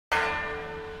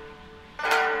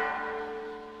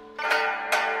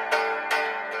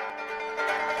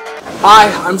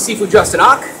Hi, I'm Sifu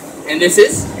Och, and this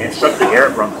is Instructor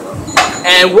Garret Brumfield.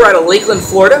 And we're out of Lakeland,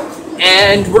 Florida,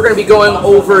 and we're going to be going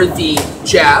over the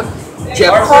jab,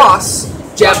 jab cross,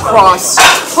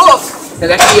 hook. Now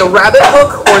that could be a rabbit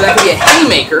hook or that could be a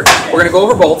haymaker. We're going to go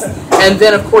over both. And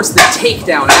then, of course, the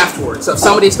takedown afterwards. So if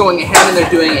somebody's going ahead and they're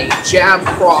doing a jab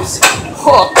cross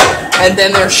hook, and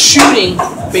then they're shooting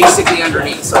basically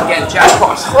underneath. So again, jab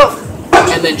cross hook,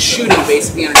 and then shooting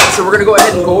basically underneath. So we're going to go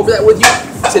ahead and go over that with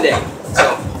you today.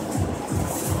 So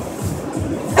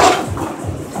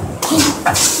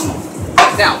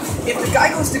now, if the guy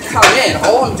goes to come in,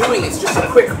 all I'm doing is just a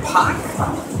quick pop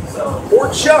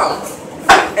or jump,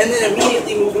 and then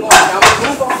immediately moving on. Now I'm going to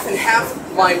move off and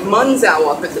have my munzao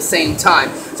up at the same time.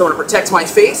 So I want to protect my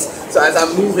face, so as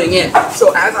I'm moving in.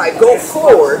 So as I go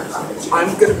forward,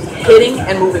 I'm going to be hitting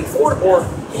and moving forward, or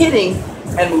hitting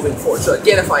and moving forward. So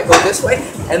again, if I go this way,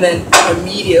 and then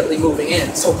immediately moving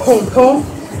in. So boom, boom,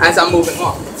 as I'm moving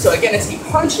off. So again, as he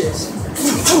punches,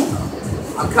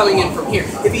 I'm coming in from here.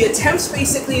 If he attempts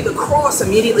basically the cross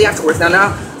immediately afterwards,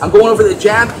 now I'm going over the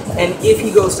jab, and if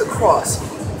he goes to cross,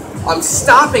 I'm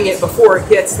stopping it before it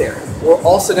gets there. We're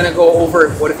also going to go over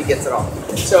what if he gets it off.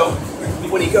 So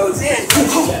when he goes in,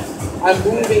 I'm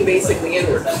moving basically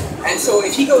inward. And so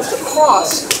if he goes to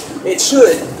cross, it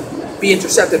should be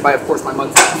intercepted by, of course, my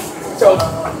monkey. So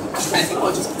as he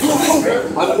punches,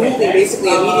 I'm moving basically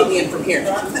immediately in from here.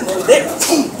 There,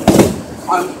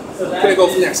 I'm going to go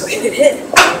from there. So hit.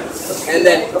 And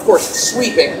then, of course,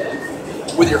 sweeping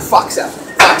with your fox out.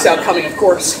 Fox out coming, of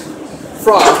course,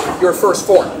 from your first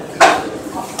form.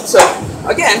 So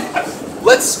again,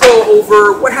 let's go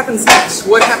over what happens next.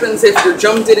 What happens if your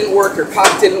jump didn't work, your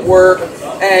pop didn't work,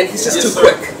 and he's just too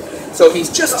quick. So he's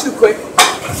just too quick.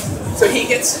 So he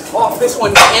gets off this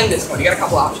one and this one. You got a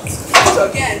couple options. So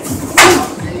again,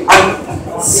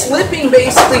 I'm slipping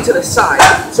basically to the side.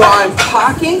 So I'm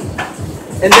pocking,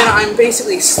 and then I'm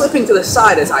basically slipping to the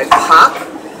side as I pop.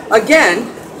 Again,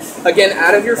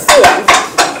 out of your form.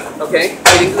 Okay,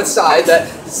 hitting to the side, that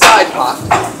side pop.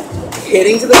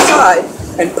 Hitting to the side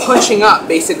and punching up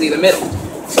basically the middle.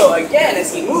 So again,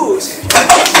 as he moves,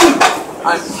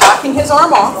 I'm pocking his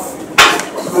arm off,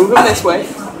 move him this way,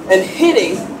 and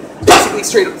hitting basically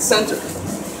straight up the center.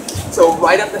 So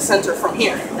right up the center from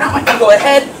here. Now I can go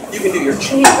ahead, you can do your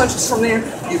chain punches from there,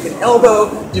 you can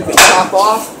elbow, you can chop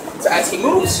off. So as he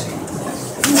moves,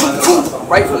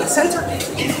 right from the center,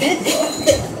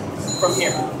 hit from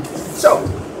here. So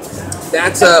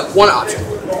that's one option.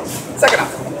 Second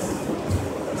option.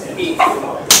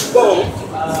 Boom.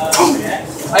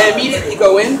 I immediately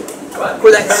go in for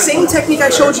that same technique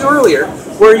I showed you earlier,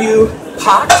 where you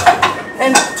popped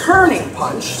and turning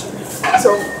punched.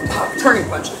 So pop, turning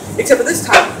punch. Except for this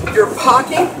time, you're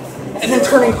pocking and then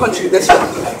turning punching this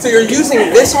way. So you're using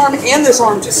this arm and this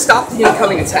arm to stop the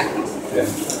incoming attack.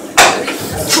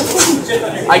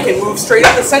 I can move straight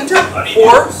up the center,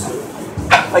 or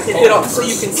I can hit off. So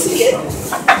you can see it.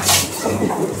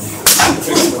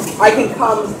 I can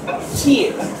come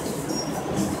here,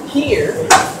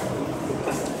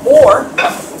 or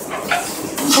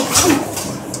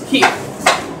here.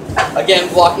 Again,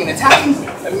 blocking and attacking,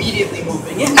 immediately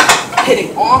moving in,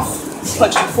 hitting off,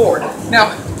 punching forward.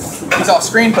 Now, he's off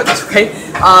screen, but that's okay.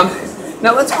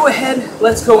 Now let's go ahead,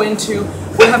 let's go into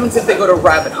what happens if they go to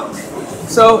rabbit hook.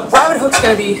 So rabbit hook's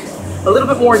going to be a little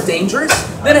bit more dangerous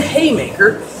than a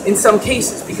haymaker in some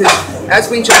cases, because as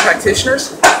Wing Chun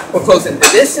practitioners, we're closing the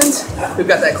distance, we've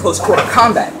got that close quarter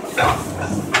combat.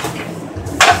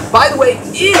 By the way,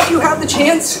 if you have the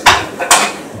chance,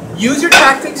 use your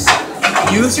tactics,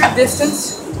 use your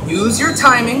distance, use your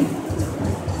timing,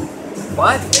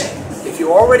 but if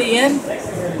you're already in,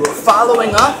 you're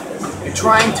following up, you're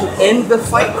trying to end the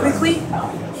fight quickly,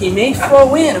 he may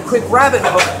throw in a quick rabbit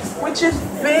hook, which is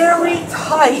very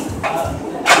tight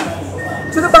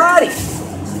to the body.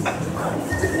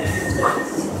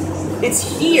 It's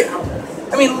here.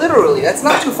 I mean, literally, that's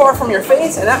not too far from your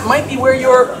face, and that might be where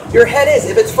your head is.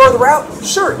 If it's further out,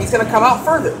 sure, he's going to come out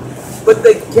further. But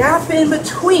the gap in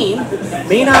between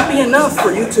may not be enough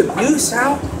for you to goose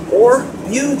out or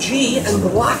UG and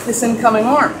block this incoming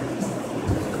arm.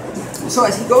 So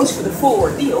as he goes for the full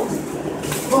ordeal,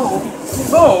 boom,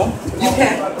 boom, you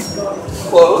can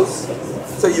close,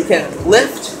 so you can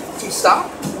lift to stop,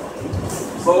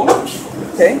 boom,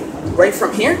 okay, right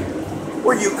from here,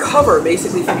 or you cover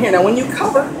basically from here. Now when you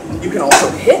cover, you can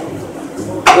also hit.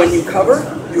 When you cover,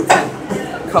 you can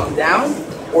come down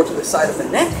or to the side of the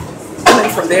neck, and then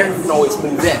from there you can always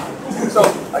move in. So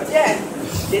again,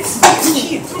 it's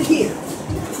here.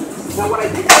 Now what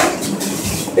I did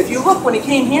there, if you look when he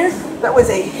came here, that was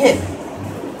a hit.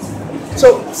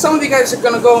 So some of you guys are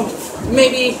going to go,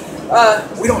 maybe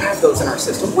we don't have those in our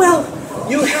system. Well,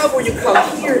 you have where you come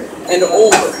here and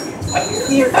over,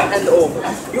 here and over.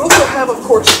 You also have, of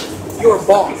course, your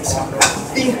bombs.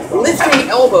 The lifting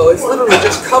elbow is literally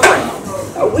just covering.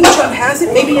 Wing Chun has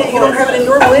it. Maybe you don't have it in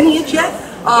your lineage yet,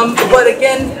 but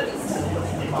again,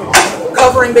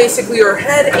 covering basically your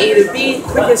head, A to B,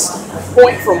 quickest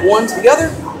point from one to the other,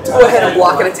 to go ahead and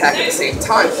block and attack at the same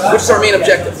time, which is our main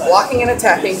objective, blocking and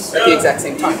attacking at the exact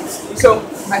same time. So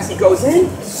as he goes in,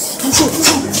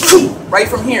 right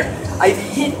from here, I've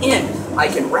hit in. I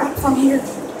can wrap from here.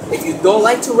 If you don't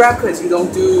like to wrap because you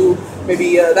don't do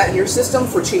maybe that in your system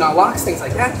for chin on locks, things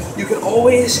like that, you can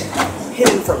always hit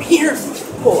in from here,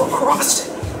 pull across,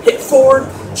 hit forward,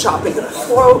 chop into the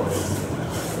throat.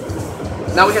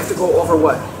 Now we have to go over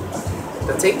what?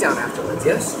 The takedown afterwards,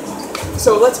 yes?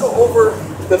 So let's go over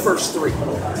the first three.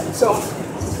 So,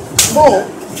 roll,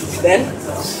 then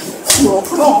roll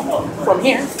from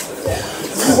here,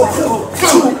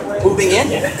 moving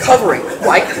in, covering.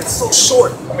 Why? Because it's so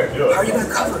short. How are you going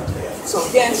to cover it? So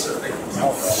again,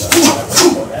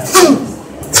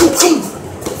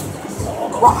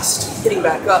 crossed, hitting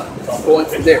back up, going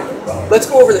from there. Let's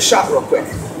go over the shot real quick.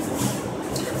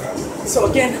 So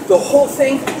again, the whole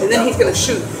thing, and then he's going to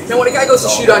shoot. Now when a guy goes to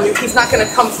shoot on you, he's not going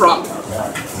to come from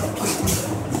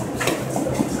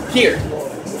here.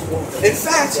 In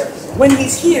fact, when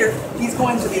he's here, he's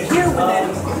going to be here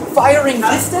within firing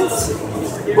distance,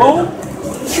 boom,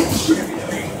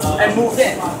 and move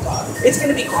in. It's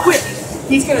going to be quick.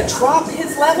 He's going to drop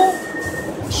his level,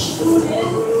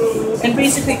 and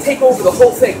basically take over the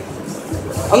whole thing.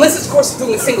 Unless, of course, he's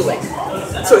doing a single leg.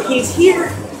 So he's here,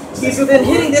 he's within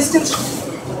hitting distance,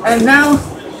 and now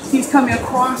he's coming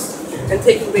across and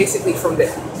taking basically from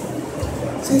there.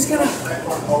 So he's gonna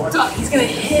duck, he's gonna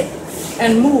hit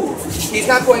and move. He's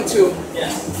not going to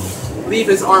leave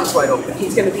his arms wide open.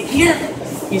 He's gonna be here,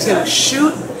 he's gonna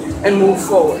shoot and move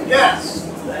forward. Yes.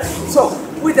 So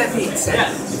with that being said,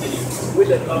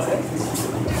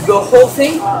 the whole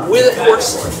thing with, of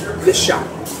course, this shot.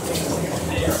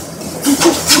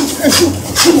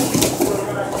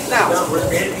 Now,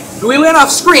 we went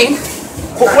off screen,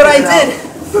 but what I did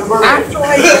after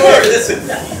I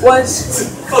did was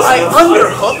I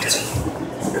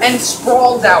underhooked and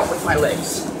sprawled out with my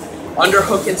legs.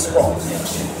 Underhook and sprawl.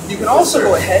 You can also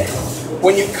go ahead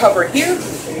when you cover here,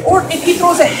 or if he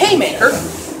throws a haymaker,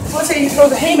 let's say he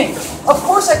throws a haymaker, of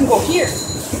course I can go here.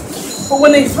 But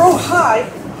when they throw high,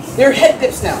 their head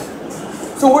dips down.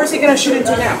 So where's he going to shoot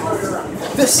into now?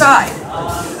 The side.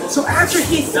 So after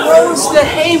he throws the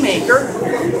haymaker,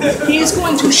 he's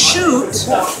going to shoot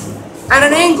at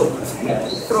an angle.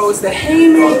 Throws the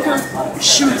haymaker,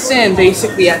 shoots in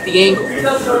basically at the angle.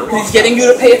 He's getting you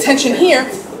to pay attention here,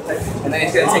 and then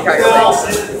he's going to take out your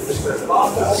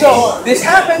legs. So this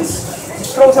happens,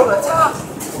 throws over the top,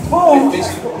 boom.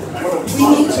 We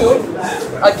need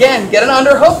to, again, get an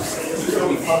underhook,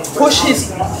 push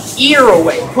his ear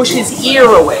away,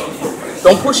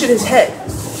 Don't push at his head.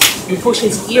 You push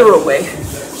his ear away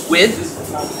with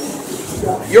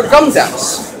your gums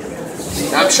outs.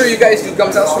 Now, I'm sure you guys do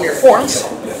gums outs from your forms.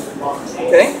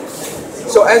 Okay?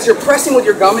 So as you're pressing with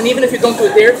your gum, and even if you don't do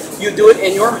it there, you do it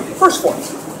in your first form.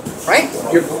 Right?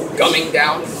 You're gumming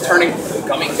down, turning,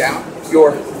 gumming down,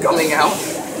 you're gumming out.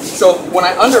 So when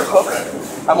I underhook,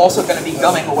 I'm also going to be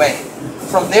gumming away.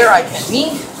 From there I can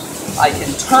knee, I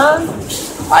can turn,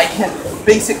 I can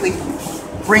basically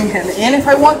bring him in if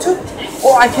I want to,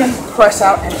 or I can press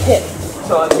out and hit.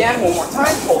 So again, one more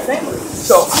time, whole thing.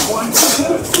 So 1,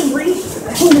 2,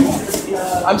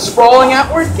 3. I'm sprawling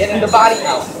outward, getting the body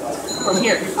out. From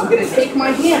here, I'm going to take my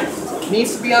hand. It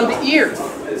needs to be on the ear.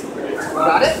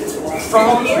 Got it?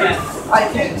 From here, I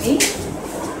can knee.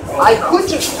 I could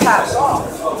just pass off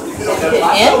and hit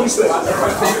in. So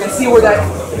you can see where that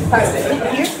has to hit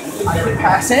here. I could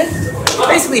pass in.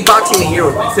 Basically boxing the ear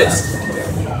with my fist.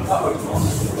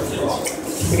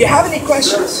 If you have any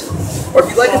questions, or if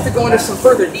you'd like us to go into some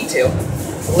further detail,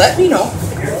 let me know.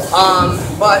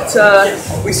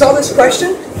 We saw this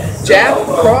question, jab,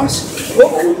 cross,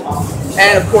 hook,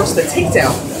 and of course the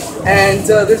takedown. And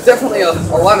there's definitely a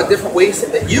lot of different ways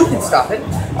that you can stop it.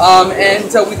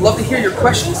 We'd love to hear your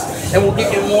questions, and we'll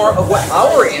give you more of what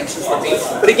our answers would be.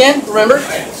 But again, remember,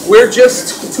 we're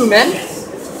just two men.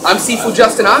 I'm Sifu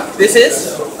Justin Och. This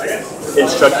is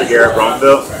Instructor Garret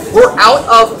Brumfield. We're out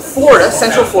of Florida,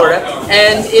 Central Florida,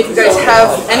 and if you guys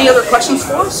have any other questions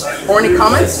for us or any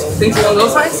comments, things along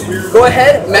those lines, go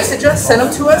ahead, message us, send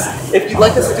them to us. If you'd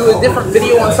like us to do a different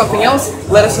video on something else,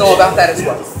 let us know about that as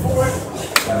well.